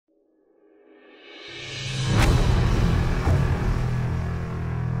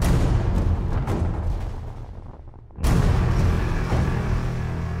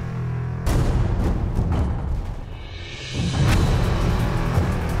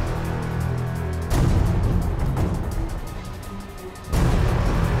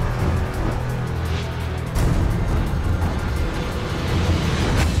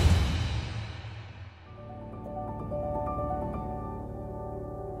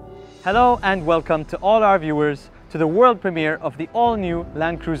Hello and welcome to all our viewers to the world premiere of the all-new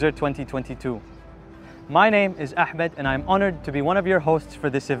Land Cruiser 2022. My name is Ahmed and I'm honored to be one of your hosts for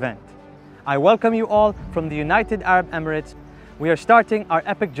this event. I welcome you all from the United Arab Emirates. We are starting our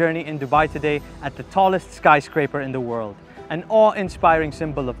epic journey in Dubai today at the tallest skyscraper in the world, an awe-inspiring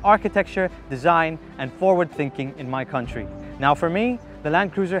symbol of architecture, design and forward thinking in my country. Now for me, the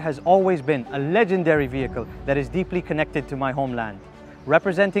Land Cruiser has always been a legendary vehicle that is deeply connected to my homeland,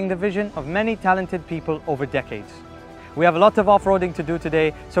 representing the vision of many talented people over decades. We have a lot of off-roading to do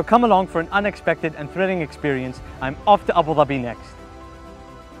today, so come along for an unexpected and thrilling experience. I'm off to Abu Dhabi next.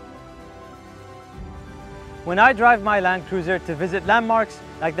 When I drive my Land Cruiser to visit landmarks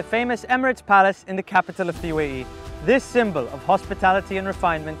like the famous Emirates Palace in the capital of the UAE, this symbol of hospitality and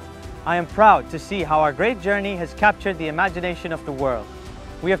refinement, I am proud to see how our great journey has captured the imagination of the world.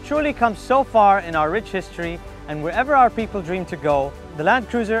 We have truly come so far in our rich history, and wherever our people dream to go, the Land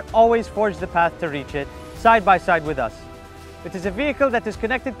Cruiser always forged the path to reach it, side by side with us. It is a vehicle that has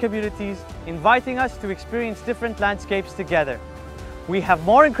connected communities, inviting us to experience different landscapes together. We have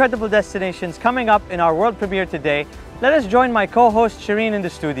more incredible destinations coming up in our world premiere today. Let us join my co-host Shireen in the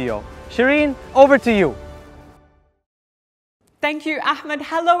studio. Shireen, over to you. Thank you, Ahmed.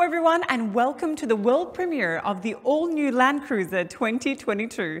 Hello, everyone, and welcome to the world premiere of the all-new Land Cruiser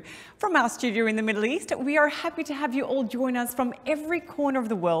 2022. From our studio in the Middle East, we are happy to have you all join us from every corner of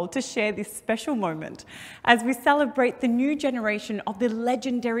the world to share this special moment as we celebrate the new generation of the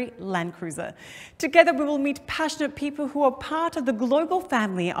legendary Land Cruiser. Together, we will meet passionate people who are part of the global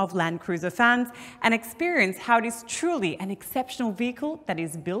family of Land Cruiser fans and experience how it is truly an exceptional vehicle that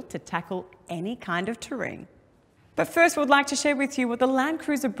is built to tackle any kind of terrain. But first, we would like to share with you what the Land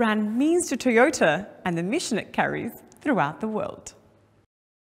Cruiser brand means to Toyota and the mission it carries throughout the world.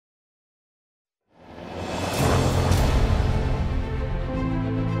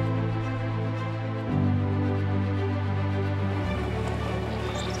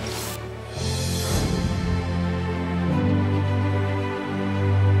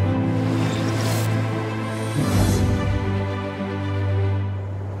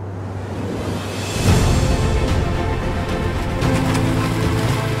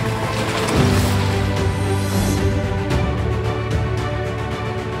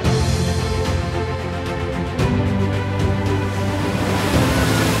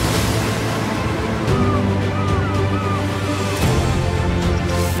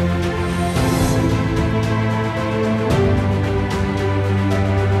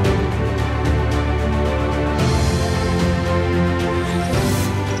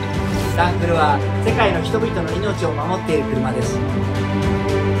ランクルは世界の人々の命を守っている車です。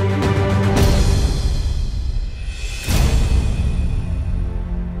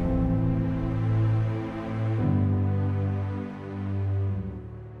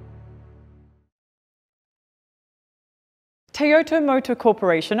Toyota Motor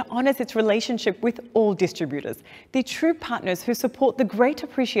Corporation honors its relationship with all distributors, the true partners who support the great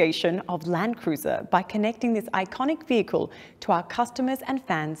appreciation of Land Cruiser by connecting this iconic vehicle to our customers and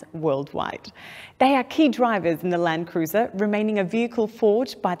fans worldwide. They are key drivers in the Land Cruiser, remaining a vehicle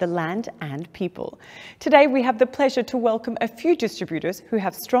forged by the land and people. Today, we have the pleasure to welcome a few distributors who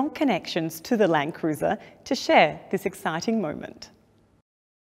have strong connections to the Land Cruiser to share this exciting moment.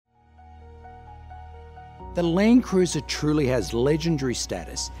 The Land Cruiser truly has legendary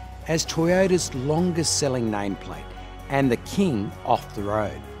status as Toyota's longest-selling nameplate and the king off the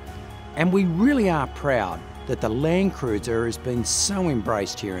road. And we really are proud that the Land Cruiser has been so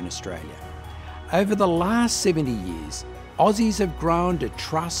embraced here in Australia. Over the last 70 years, Aussies have grown to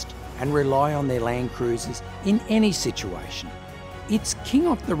trust and rely on their Land Cruisers in any situation. Its king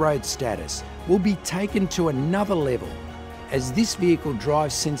off the road status will be taken to another level as this vehicle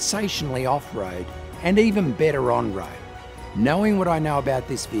drives sensationally off-road and even better on-road. Knowing what I know about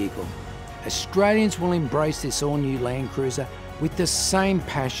this vehicle, Australians will embrace this all-new Land Cruiser with the same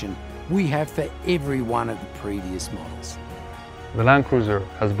passion we have for every one of the previous models. The Land Cruiser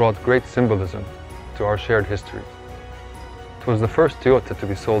has brought great symbolism to our shared history. It was the first Toyota to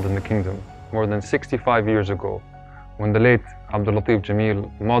be sold in the kingdom more than 65 years ago, when the late Abdul Latif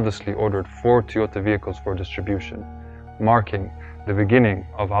Jameel modestly ordered 4 Toyota vehicles for distribution, marking the beginning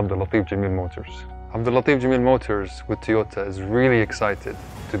of Abdul Latif Jameel Motors. Abdul Latif Jameel Motors with Toyota is really excited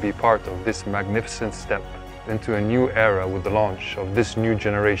to be part of this magnificent step into a new era with the launch of this new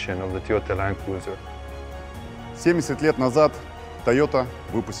generation of the Toyota Land Cruiser. 70 лет назад Toyota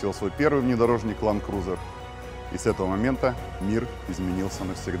выпустил свой первый внедорожник Land Cruiser, и с этого момента мир изменился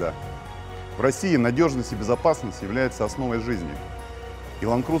навсегда. В России надежность и безопасность являются основой жизни, и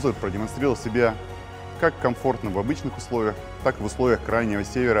Land Cruiser продемонстрировал себя как комфортно в обычных условиях, так и в условиях крайнего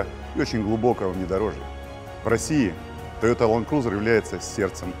севера и очень глубокого внедорожья. В России Toyota Land Cruiser является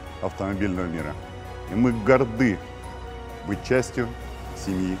сердцем автомобильного мира. И мы горды быть частью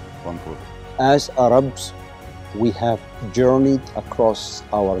семьи Land Cruiser. As Arabs, we have journeyed across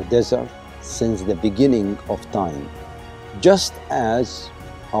our desert since the beginning of time. Just as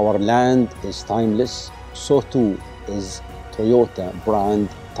our land is timeless, so too is Toyota brand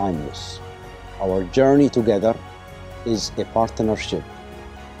timeless. Our journey together is a partnership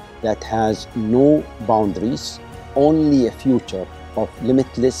that has no boundaries, only a future of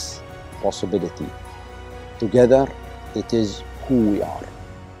limitless possibility. Together, it is who we are.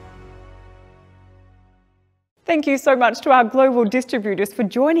 Thank you so much to our global distributors for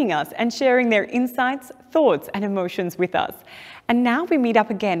joining us and sharing their insights, thoughts and emotions with us. And now we meet up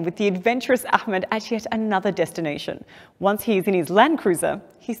again with the adventurous Ahmed at yet another destination. Once he is in his Land Cruiser,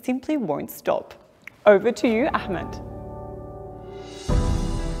 he simply won't stop. Over to you, Ahmed.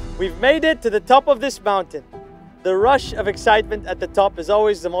 We've made it to the top of this mountain. The rush of excitement at the top is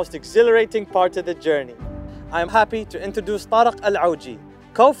always the most exhilarating part of the journey. I'm happy to introduce Tariq Al-Auji,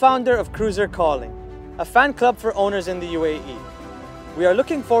 co-founder of Cruiser Calling, a fan club for owners in the UAE. We are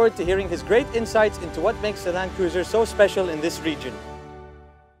looking forward to hearing his great insights into what makes the Land Cruiser so special in this region.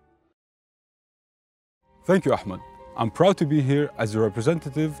 Thank you, Ahmed. I'm proud to be here as a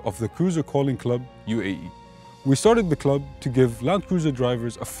representative of the Cruiser Calling Club UAE. We started the club to give Land Cruiser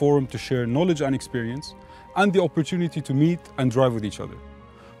drivers a forum to share knowledge and experience and the opportunity to meet and drive with each other.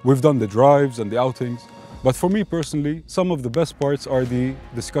 We've done the drives and the outings, but for me personally, some of the best parts are the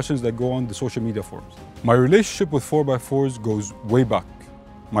discussions that go on the social media forums. My relationship with 4x4s goes way back.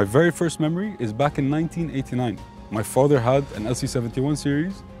 My very first memory is back in 1989. My father had an LC71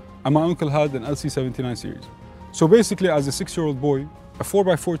 series and my uncle had an LC79 series. So basically, as a 6-year-old boy, a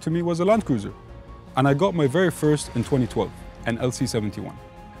 4x4 to me was a Land Cruiser. And I got my very first in 2012, an LC71.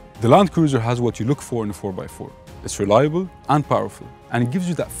 The Land Cruiser has what you look for in a 4x4. It's reliable and powerful, and it gives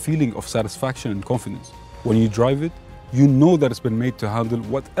you that feeling of satisfaction and confidence. When you drive it, you know that it's been made to handle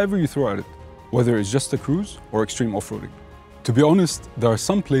whatever you throw at it, whether it's just a cruise or extreme off-roading. To be honest, there are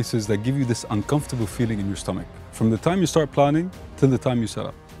some places that give you this uncomfortable feeling in your stomach, from the time you start planning till the time you set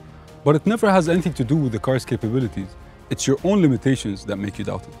up. But it never has anything to do with the car's capabilities. It's your own limitations that make you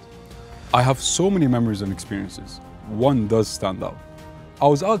doubt it. I have so many memories and experiences. One does stand out. I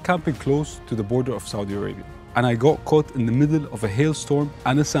was out camping close to the border of Saudi Arabia, and I got caught in the middle of a hailstorm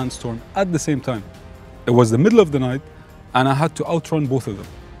and a sandstorm at the same time. It was the middle of the night, and I had to outrun both of them.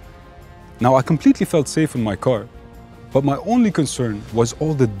 Now, I completely felt safe in my car, but my only concern was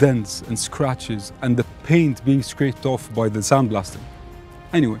all the dents and scratches and the paint being scraped off by the sandblasting.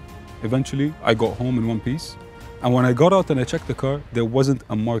 Anyway, eventually I got home in one piece, and when I got out and I checked the car, there wasn't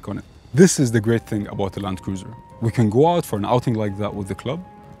a mark on it. This is the great thing about the Land Cruiser. We can go out for an outing like that with the club,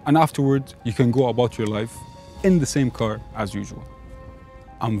 and afterwards you can go about your life in the same car as usual.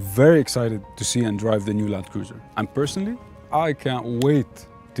 I'm very excited to see and drive the new Land Cruiser, and personally, I can't wait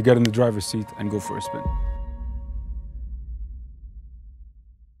to get in the driver's seat and go for a spin.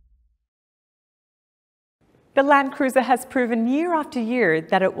 The Land Cruiser has proven year after year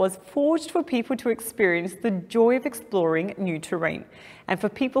that it was forged for people to experience the joy of exploring new terrain, and for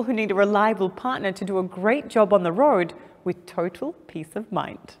people who need a reliable partner to do a great job on the road with total peace of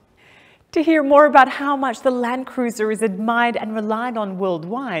mind. To hear more about how much the Land Cruiser is admired and relied on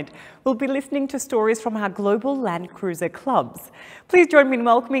worldwide, we'll be listening to stories from our global Land Cruiser clubs. Please join me in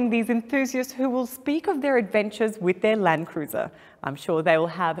welcoming these enthusiasts who will speak of their adventures with their Land Cruiser. I'm sure they will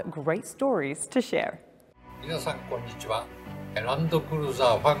have great stories to share. 皆さんこんにちは。ランドクルー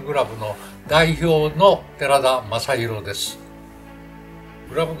ザーファンクラブの代表の寺田正宏です。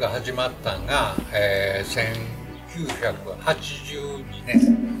クラブが始まったのが、1982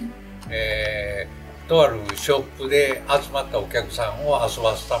年。とあるショップで集まったお客さんを遊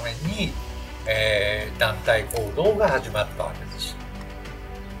ばすために、団体行動が始まったわけです。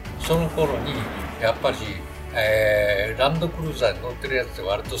その頃にやっぱり、ランドクルーザーに乗ってるやつって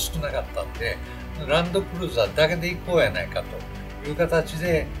割と少なかったんで、ランドクルーザーだけで行こうやないかという形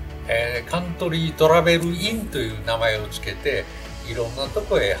で、カントリートラベルインという名前をつけていろんなと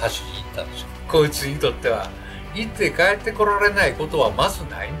こへ走りに行ったんですよ。こいつにとっては行って帰ってこられないことはまず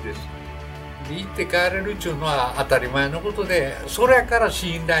ないんです。で行って帰れるっていうのは当たり前のことで、それから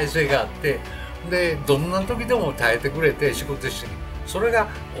信頼性があって、でどんな時でも耐えてくれて仕事してる。それが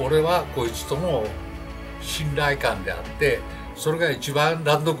俺はこいつとの信頼感であって、それが一番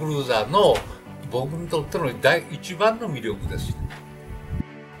ランドクルーザーの僕にとっての一番の魅力です。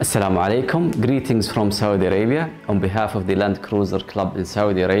Assalamu alaikum, greetings from Saudi Arabia. On behalf of the Land Cruiser Club in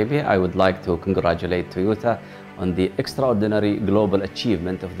Saudi Arabia, I would like to congratulate Toyota on the extraordinary global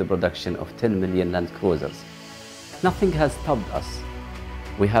achievement of the production of 10 million Land Cruisers. Nothing has stopped us.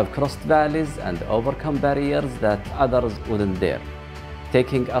 We have crossed valleys and overcome barriers that others wouldn't dare,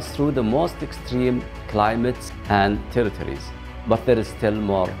 taking us through the most extreme climates and territories. But there is still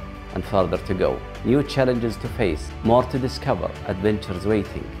more and further to go. New challenges to face, more to discover, adventures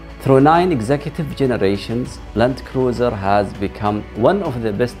waiting. Through 9 executive generations, Land Cruiser has become one of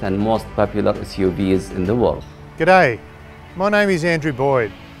the best and most popular SUVs in the world. G'day, my name is Andrew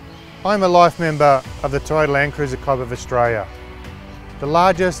Boyd. I'm a life member of the Toyota Land Cruiser Club of Australia, the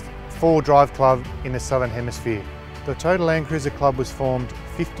largest four-wheel drive club in the Southern Hemisphere. The Toyota Land Cruiser Club was formed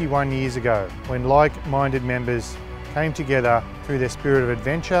 51 years ago when like-minded members came together through their spirit of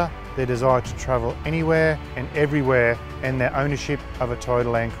adventure, their desire to travel anywhere and everywhere, and their ownership of a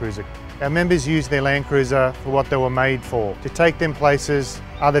Toyota Land Cruiser. Our members use their Land Cruiser for what they were made for, to take them places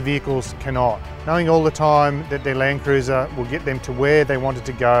other vehicles cannot, knowing all the time that their Land Cruiser will get them to where they wanted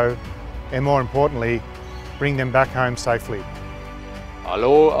to go, and more importantly, bring them back home safely.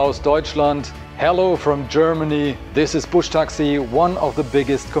 Hallo aus Deutschland. Hello from Germany. This is Bush Taxi, one of the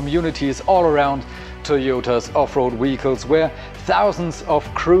biggest communities all around Toyota's off-road vehicles, where thousands of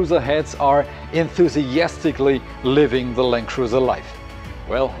cruiser heads are enthusiastically living the Land Cruiser life.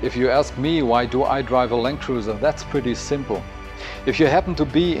 Well, if you ask me why do I drive a Land Cruiser, that's pretty simple. If you happen to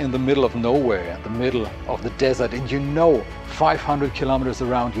be in the middle of nowhere, in the middle of the desert, and you know 500 kilometers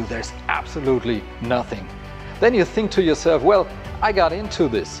around you there's absolutely nothing, then you think to yourself, well, I got into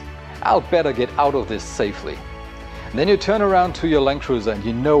this, I'll better get out of this safely. And then you turn around to your Land Cruiser and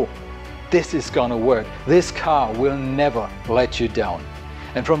you know this is gonna work. This car will never let you down.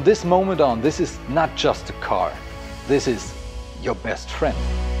 And from this moment on, this is not just a car. This is your best friend.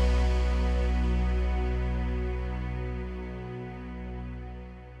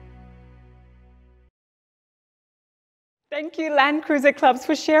 Thank you, Land Cruiser Clubs,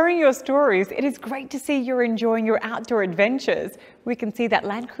 for sharing your stories. It is great to see you're enjoying your outdoor adventures. We can see that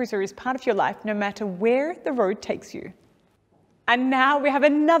Land Cruiser is part of your life no matter where the road takes you. And now we have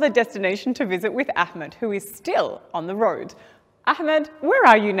another destination to visit with Ahmed, who is still on the road. Ahmed, where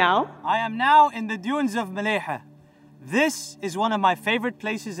are you now? I am now in the dunes of Maleha. This is one of my favorite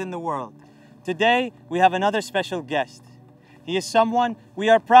places in the world. Today, we have another special guest. He is someone we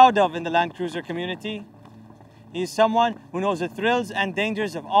are proud of in the Land Cruiser community. He is someone who knows the thrills and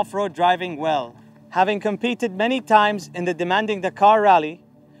dangers of off-road driving well, having competed many times in the demanding Dakar Rally,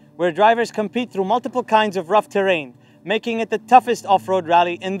 where drivers compete through multiple kinds of rough terrain, making it the toughest off-road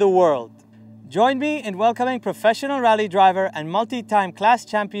rally in the world. Join me in welcoming professional rally driver and multi-time class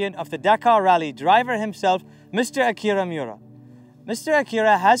champion of the Dakar Rally driver himself, Mr. Akira Miura. Mr.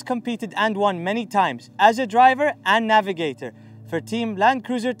 Akira has competed and won many times as a driver and navigator for Team Land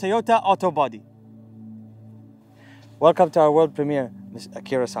Cruiser Toyota Autobody. Welcome to our world premiere, Ms.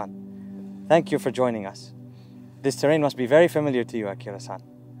 Akira-san. Thank you for joining us. This terrain must be very familiar to you, Akira-san.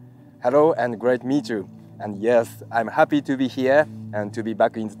 Hello and great to meet you. And yes, I'm happy to be here and to be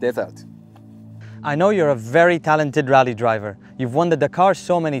back in the desert. I know you're a very talented rally driver. You've won the Dakar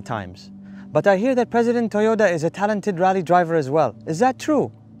so many times. But I hear that President Toyoda is a talented rally driver as well. Is that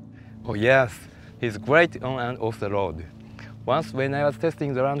true? Oh yes, he's great on and off the road. Once when I was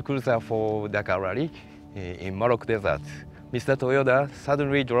testing the Land Cruiser for Dakar Rally in Morocco Desert, Mr. Toyoda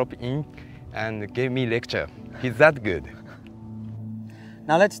suddenly dropped in and gave me a lecture. He's that good.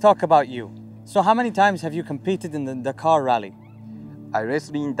 Now let's talk about you. So how many times have you competed in the Dakar Rally? I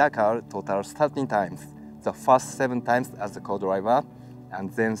raced in Dakar total 13 times. The first 7 times as a co-driver and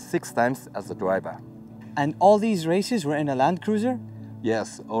then 6 times as a driver. And all these races were in a Land Cruiser?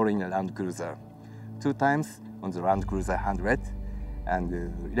 Yes, all in a Land Cruiser. 2 times on the Land Cruiser 100 and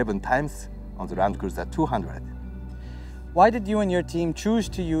 11 times on the Land Cruiser 200. Why did you and your team choose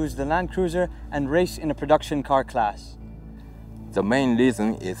to use the Land Cruiser and race in a production car class? The main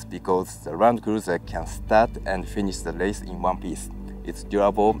reason is because the Land Cruiser can start and finish the race in one piece. It's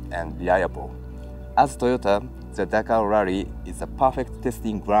durable and reliable. As Toyota, the Dakar Rally is a perfect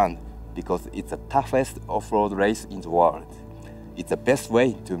testing ground because it's the toughest off-road race in the world. It's the best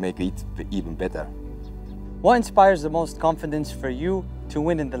way to make it even better. What inspires the most confidence for you to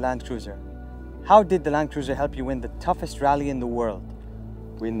win in the Land Cruiser? How did the Land Cruiser help you win the toughest rally in the world?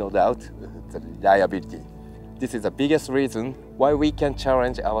 With no doubt, the reliability. This is the biggest reason why we can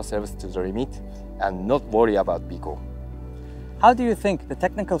challenge ourselves to the limit and not worry about vehicle. How do you think the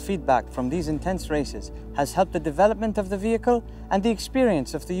technical feedback from these intense races has helped the development of the vehicle and the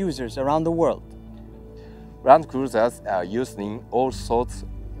experience of the users around the world? Land Cruisers are used in all sorts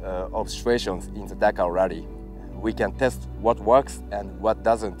of situations in the Dakar Rally. We can test what works and what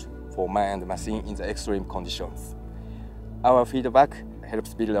doesn't for man and machine in the extreme conditions. Our feedback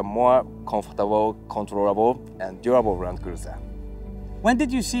helps build a more comfortable, controllable, and durable Land Cruiser. When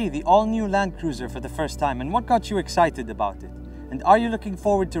did you see the all-new Land Cruiser for the first time, and what got you excited about it? And are you looking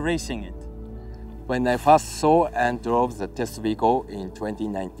forward to racing it? When I first saw and drove the test vehicle in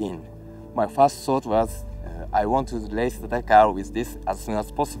 2019, my first thought was I want to race the Dakar with this as soon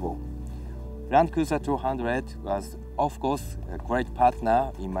as possible. Land Cruiser 200 was, of course, a great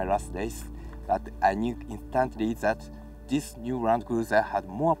partner in my last race, but I knew instantly that this new Land Cruiser had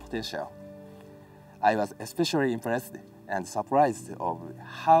more potential. I was especially impressed and surprised of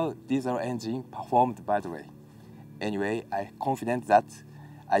how diesel engine performed by the way. Anyway, I'm confident that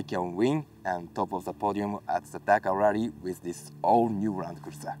I can win and top of the podium at the Dakar Rally with this all-new Land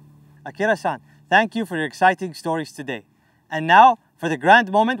Cruiser. Akira-san, thank you for your exciting stories today. And now, for the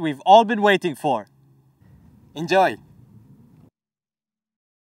grand moment we've all been waiting for. Enjoy!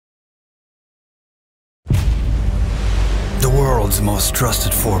 The world's most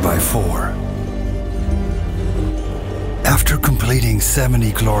trusted 4x4. After completing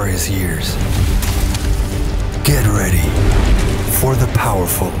 70 glorious years, get ready for the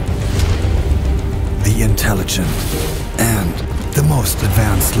powerful, the intelligent, and the most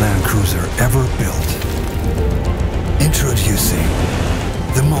advanced Land Cruiser ever built. Introducing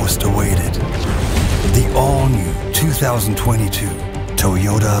the most awaited, the all-new 2022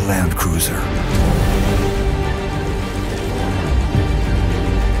 Toyota Land Cruiser.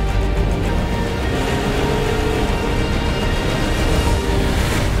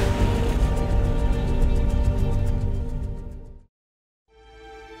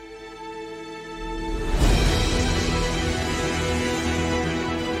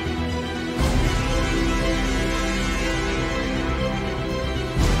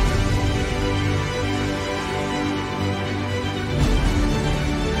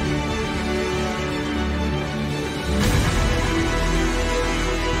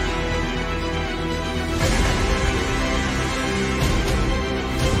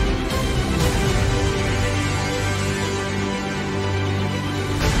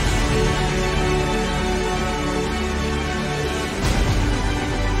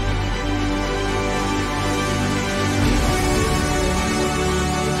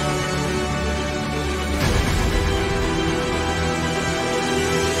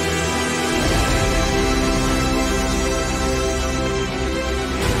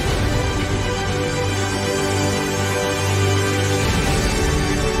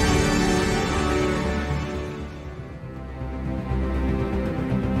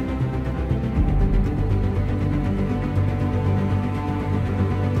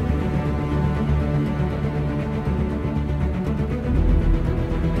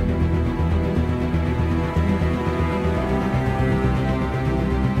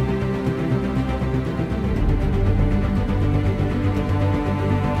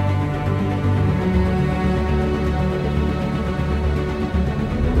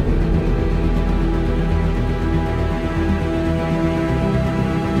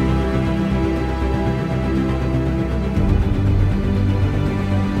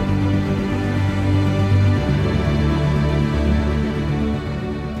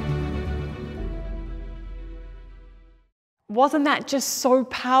 Wasn't that just so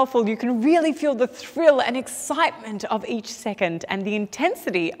powerful? You can really feel the thrill and excitement of each second and the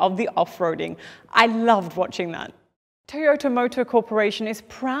intensity of the off-roading. I loved watching that. Toyota Motor Corporation is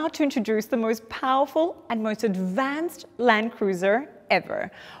proud to introduce the most powerful and most advanced Land Cruiser ever,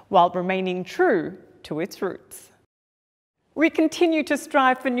 while remaining true to its roots. We continue to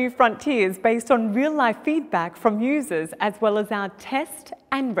strive for new frontiers based on real-life feedback from users, as well as our test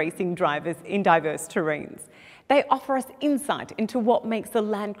and racing drivers in diverse terrains. They offer us insight into what makes the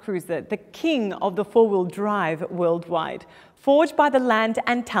Land Cruiser the king of the four-wheel drive worldwide, forged by the land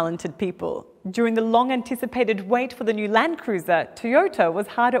and talented people. During the long-anticipated wait for the new Land Cruiser, Toyota was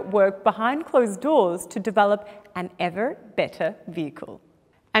hard at work behind closed doors to develop an ever better vehicle.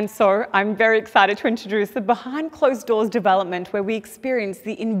 And so I'm very excited to introduce the behind closed doors development, where we experience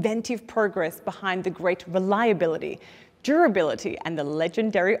the inventive progress behind the great reliability, durability, and the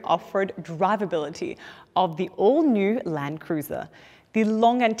legendary off-road drivability of the all-new Land Cruiser. The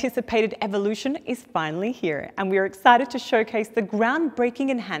long-anticipated evolution is finally here, and we are excited to showcase the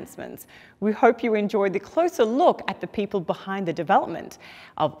groundbreaking enhancements. We hope you enjoyed the closer look at the people behind the development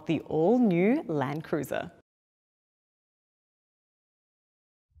of the all-new Land Cruiser.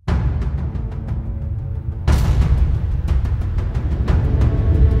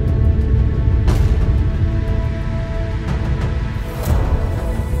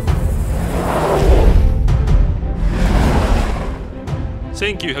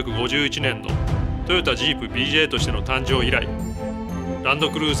 1951年のトヨタジープ BJ としての誕生以来、ランド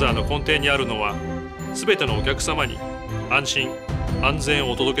クルーザーの根底にあるのは、すべてのお客様に安心安全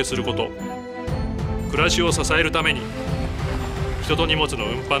をお届けすること、暮らしを支えるために、人と荷物の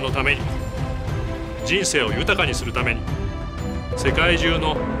運搬のために、人生を豊かにするために、世界中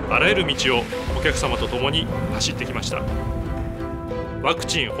のあらゆる道をお客様と共に走ってきました。ワク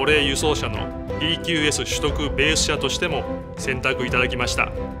チン保冷輸送車の PQS 取得ベース車としても選択いただきまし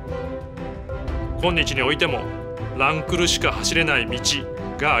た。今日においてもランクルしか走れない道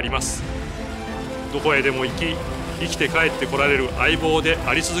があります。どこへでも行き、生きて帰ってこられる相棒で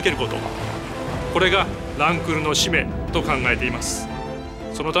あり続けること、これがランクルの使命と考えています。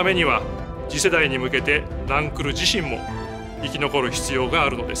そのためには次世代に向けてランクル自身も生き残る必要があ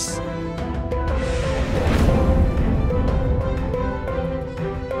るのです。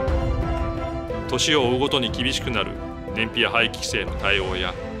年を追うごとに厳しくなる燃費や排気規制の対応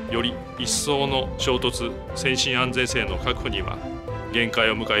や、より一層の衝突・先進安全性の確保には限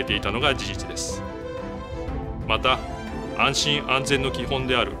界を迎えていたのが事実です。また、安心安全の基本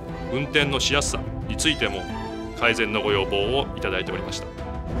である運転のしやすさについても改善のご要望をいただいておりました。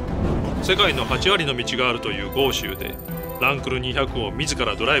世界の8割の道があるという豪州でランクル200を自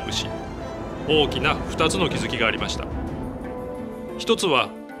らドライブし、大きな2つの気づきがありました。一つは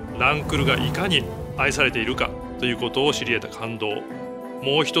ランクルがいかに愛されているかということを知り得た感動、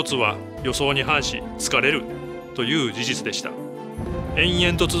もう一つは予想に反し疲れるという事実でした。延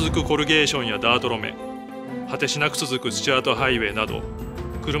々と続くコルゲーションやダート路面、果てしなく続くスチュアートハイウェイなど、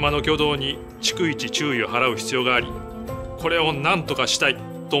車の挙動に逐一注意を払う必要があり、これを何とかしたい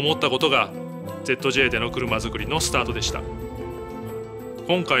と思ったことが ZJ での車作りのスタートでした。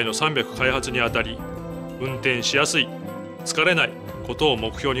今回の300開発にあたり、運転しやすい、疲れないことを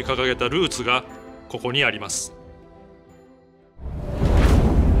目標に掲げたルーツがここにあります。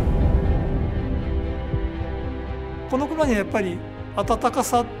この車にはやっぱり温か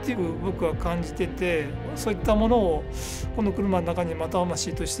さっていう僕は感じてて、そういったものをこの車の中にまた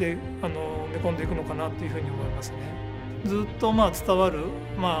魂として埋め込んでいくのかなというふうに思いますね。ずっと伝わる、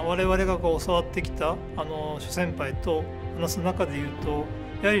我々が教わってきた諸先輩と話す中でいうと、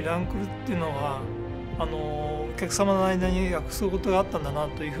やはりランクルっていうのはお客様の間に約束事があったんだな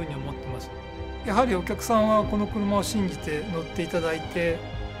というふうに思ってます。やはりお客さんはこの車を信じて乗っていただいて、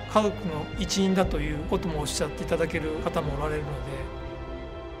家族の一員だということもおっしゃっていただける方もおられるの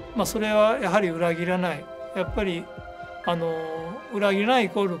で、それはやはり裏切らない、やっぱり裏切らないイ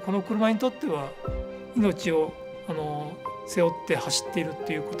コールこの車にとっては命を背負って走っているっ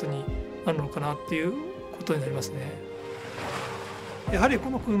ていうことになるのかなっていうことになりますね。やはりこ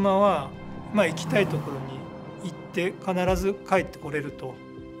の車は、行きたいところに行って必ず帰ってこれると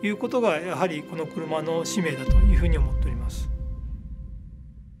いうことがやはりこの車の使命だというふうに思っております。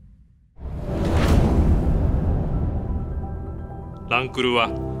ランクルは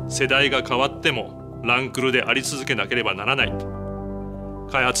世代が変わってもランクルであり続けなければならないと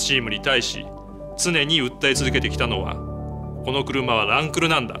開発チームに対し常に訴え続けてきたのは、この車はランクル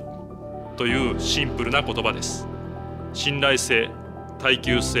なんだというシンプルな言葉です。信頼性、耐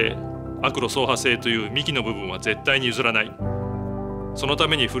久性、アクロ走破性という幹の部分は絶対に譲らない。そのた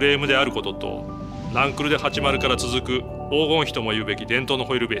めにフレームであることと、ランクルで80から続く黄金比とも言うべき伝統の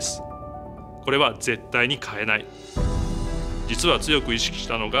ホイールベース、これは絶対に変えない。実は強く意識し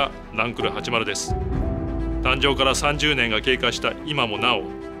たのがランクル80です。誕生から30年が経過した今もなお、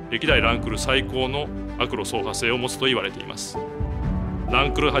歴代ランクル最高のアクロ走破性を持つと言われています。ラ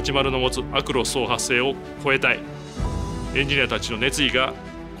ンクル80の持つアクロ走破性を超えたい、エンジニアたちの熱意が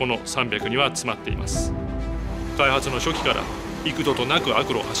この300には詰まっています。開発の初期から幾度となくア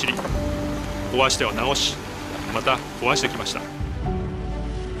クロを走り、壊しては直し、また壊してきました。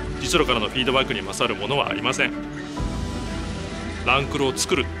実路からのフィードバックに勝るものはありません。ランクルを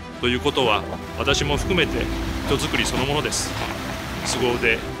作るということは、私も含めて人作りそのものです。凄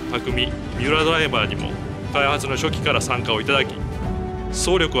腕、匠、三浦ドライバーにも開発の初期から参加をいただき、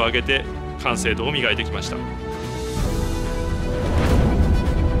総力を挙げて完成度を磨いてきました。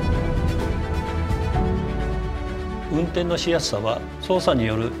運転のしやすさは操作に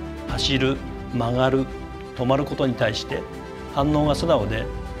よる走る、曲がる、止まることに対して反応が素直で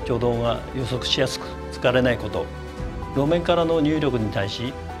挙動が予測しやすく疲れないこと、路面からの入力に対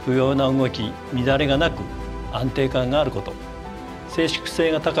し不要な動き、乱れがなく安定感があること、静粛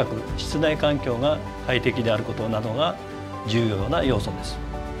性が高く室内環境が快適であることなどが重要な要素です。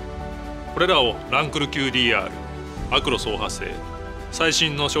これらをランクル QDR、アクロ走破性、最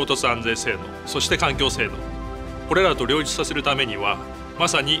新の衝突安全性能、そして環境性能、これらと両立させるためには、ま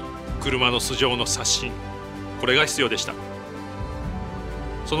さに車の素性の刷新、これが必要でした。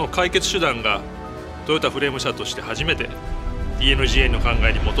その解決手段がトヨタフレーム社として初めて DNGA の考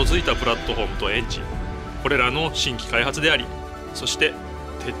えに基づいたプラットフォームとエンジン、これらの新規開発であり、そして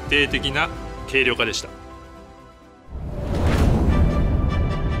徹底的な軽量化でした。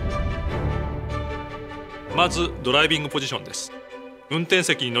まずドライビングポジションです。運転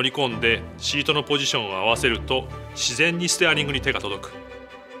席に乗り込んでシートのポジションを合わせると自然にステアリングに手が届く。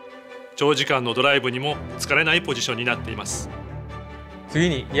長時間のドライブにも疲れないポジションになっています。次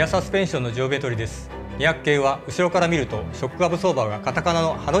にリアサスペンションの上下取りです。200系は後ろから見るとショックアブソーバーがカタカナ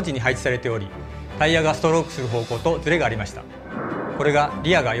のハの字に配置されており、タイヤがストロークする方向とズレがありました。これが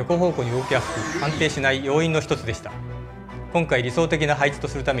リアが横方向に動きやすく安定しない要因の一つでした。今回理想的な配置と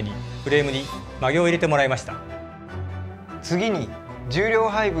するためにフレームに曲げを入れてもらいました。次に重量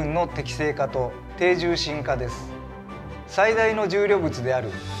配分の適正化と低重心化です。最大の重量物である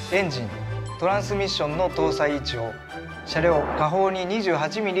エンジン、トランスミッションの搭載位置を車両下方に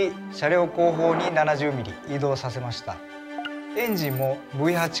 28mm、車両後方に 70mm 移動させました。エンジンも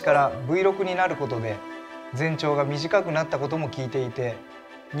V8 から V6 になることで全長が短くなったことも効いていて、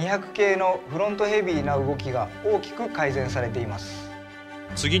200系のフロントヘビーな動きが大きく改善されています。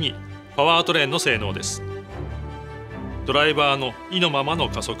次にパワートレーンの性能です。ドライバーの意のままの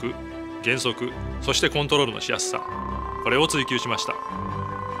加速、減速、そしてコントロールのしやすさ、これを追求しました。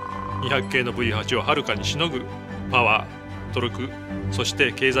200系の V8 をはるかにしのぐパワー、トルク、そし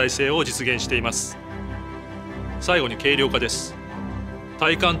て経済性を実現しています。最後に軽量化です。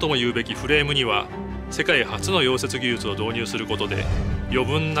体幹とも言うべきフレームには世界初の溶接技術を導入することで余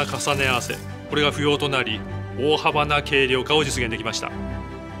分な重ね合わせ、これが不要となり大幅な軽量化を実現できました。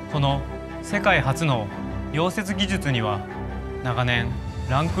この世界初の溶接技術には長年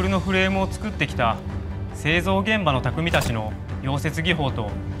ランクルのフレームを作ってきた製造現場の匠たちの溶接技法と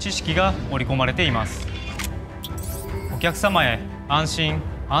知識が織り込まれています。お客様へ安心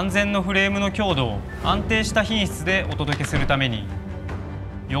安全のフレームの強度を安定した品質でお届けするために、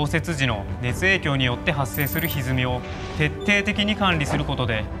溶接時の熱影響によって発生する歪みを徹底的に管理すること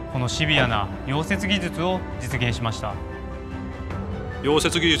で、このシビアな溶接技術を実現しました。溶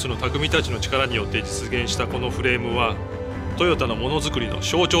接技術の匠たちの力によって実現したこのフレームはトヨタのものづくりの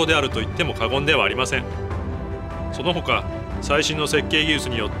象徴であると言っても過言ではありません。その他最新の設計技術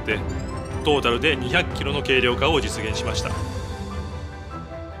によってトータルで200キロの軽量化を実現しました。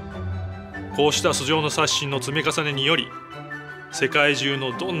こうした素性の刷新の積み重ねにより、世界中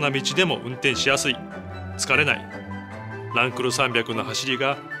のどんな道でも運転しやすい、疲れないランクル300の走り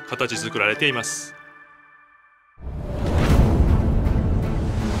が形作られています。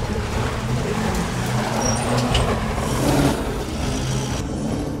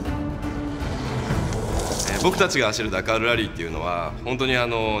僕たちが走るダカールラリーっていうのは本当に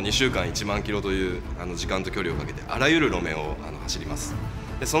2週間1万キロという時間と距離をかけてあらゆる路面を走ります。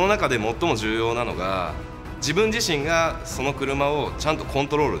でその中で最も重要なのが自分自身がその車をちゃんとコン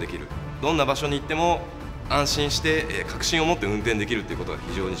トロールできる、どんな場所に行っても安心して確信を持って運転できるということが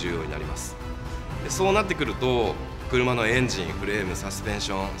非常に重要になります。でそうなってくると車のエンジン、フレーム、サスペン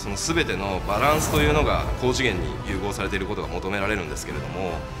ション、その全てのバランスというのが高次元に融合されていることが求められるんですけれど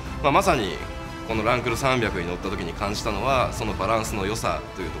も、まさにこのランクル300に乗った時に感じたのはそのバランスの良さ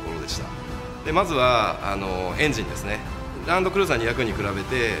というところでした。でまずはエンジンですね。ランドクルーザー200に比べ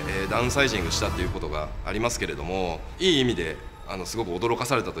てダウンサイジングしたということがありますけれども、いい意味ですごく驚か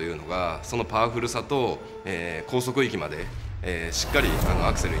されたというのがそのパワフルさと、高速域まで、しっかり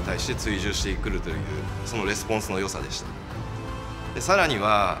アクセルに対して追従してくるというそのレスポンスの良さでした。でさらに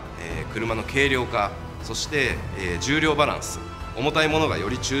は、車の軽量化、そして、重量バランス、重たいものがよ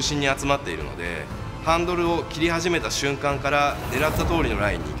り中心に集まっているのでハンドルを切り始めた瞬間から狙った通りの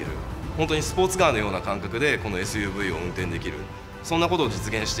ラインに行ける、本当にスポーツカーのような感覚でこの SUV を運転できる、そんなことを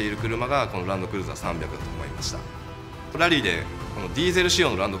実現している車がこのランドクルーザー300だと思いました。ラリーでこのディーゼル仕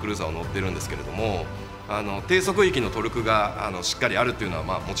様のランドクルーザーを乗ってるんですけれども、低速域のトルクがしっかりあるっていうの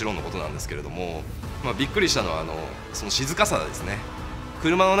はもちろんのことなんですけれども、びっくりしたのはその静かさですね。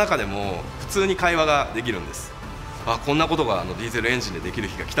車の中でも普通に会話ができるんです。こんなことがディーゼルエンジンでできる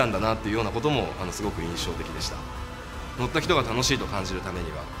日が来たんだなっていうようなこともすごく印象的でした。乗った人が楽しいと感じるために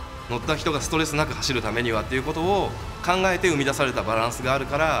は、乗った人がストレスなく走るためにはっていうことを考えて生み出されたバランスがある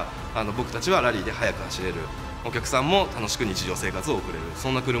から、僕たちはラリーで速く走れる、お客さんも楽しく日常生活を送れる、そ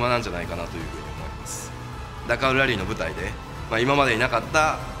んな車なんじゃないかなというふうに思います。ダカールラリーの舞台で、今までになかっ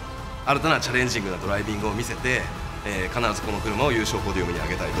た新たなチャレンジングなドライビングを見せて、必ずこの車を優勝ポディウムに上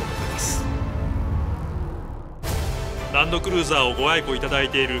げたいと思っています。ランドクルーザーをご愛顧いただい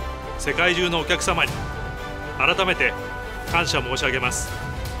ている世界中のお客様に改めて感謝申し上げます。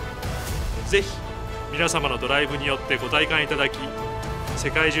ぜひ皆様のドライブによってご体感いただき、世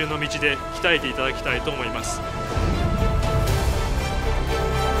界中の道で鍛えていただきたいと思います。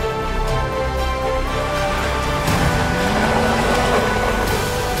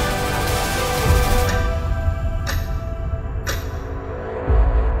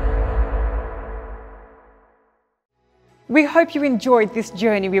We hope you enjoyed this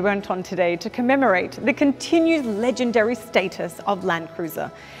journey we went on today to commemorate the continued legendary status of Land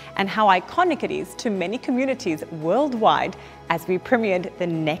Cruiser and how iconic it is to many communities worldwide as we premiered the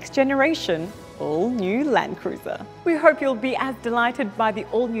next generation all-new Land Cruiser. We hope you'll be as delighted by the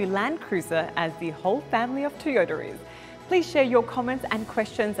all-new Land Cruiser as the whole family of Toyota is. Please share your comments and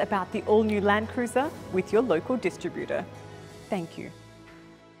questions about the all-new Land Cruiser with your local distributor. Thank you.